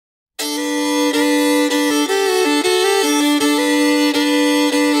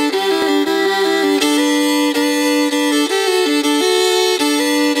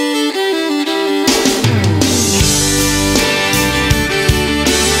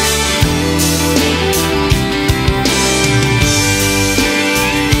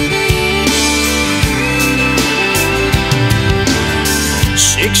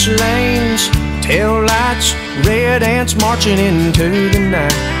red ants marching into the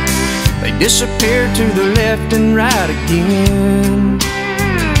night. They disappear to the left and right again.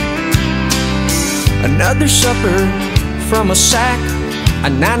 Another supper from a sack, a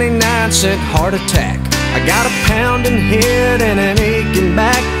 99-cent heart attack. I got a pounding head and an aching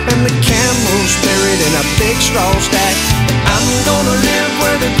back, and the camel's buried in a big straw stack. I'm gonna live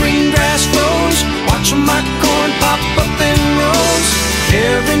where the green grass grows, watching my corn pop up in rows.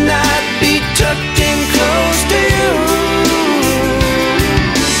 Every night be tucked in close to you.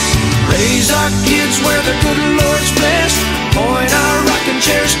 Raise our kids where the good Lord's blessed, point our rocking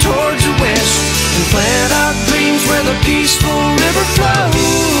chairs towards the west, and plant our dreams where the peaceful river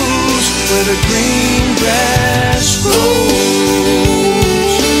flows, where the green grass grows.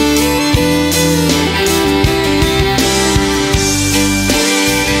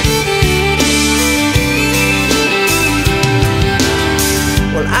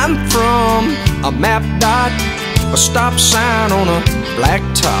 Well, I'm from a map dot, a stop sign on a black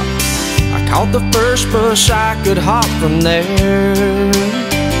top. I caught the first bus I could hop from there.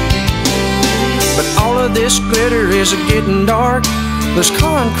 But all of this glitter is getting dark. There's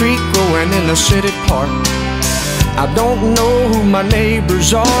concrete growing in the city park. I don't know who my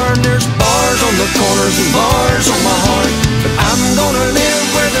neighbors are, and there's bars on the corners and bars on my heart. But I'm gonna live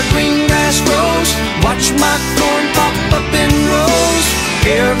where the green grass grows, watch my corn pop up in rows.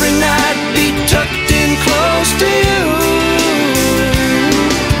 Every night be tucked in close to you.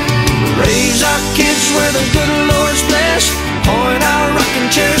 Raise our kids where the good Lord's blessed, point our rocking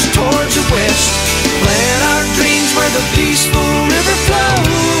chairs towards the west, plant our dreams where the peaceful river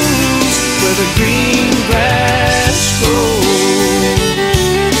flows, where the green grass grows.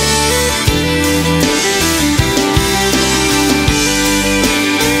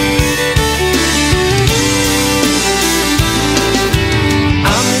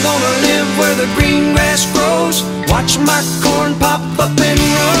 I'm gonna live where the green grass grows, watch my corn pop up in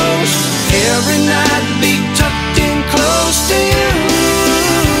rows. Every night be tucked in close to you.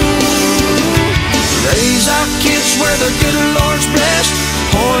 Raise our kids where the good Lord's blessed,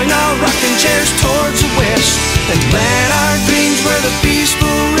 point our rocking chairs towards the west, and plant our dreams where the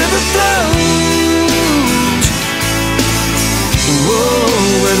peaceful river flows.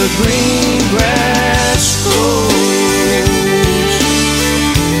 Whoa, where the green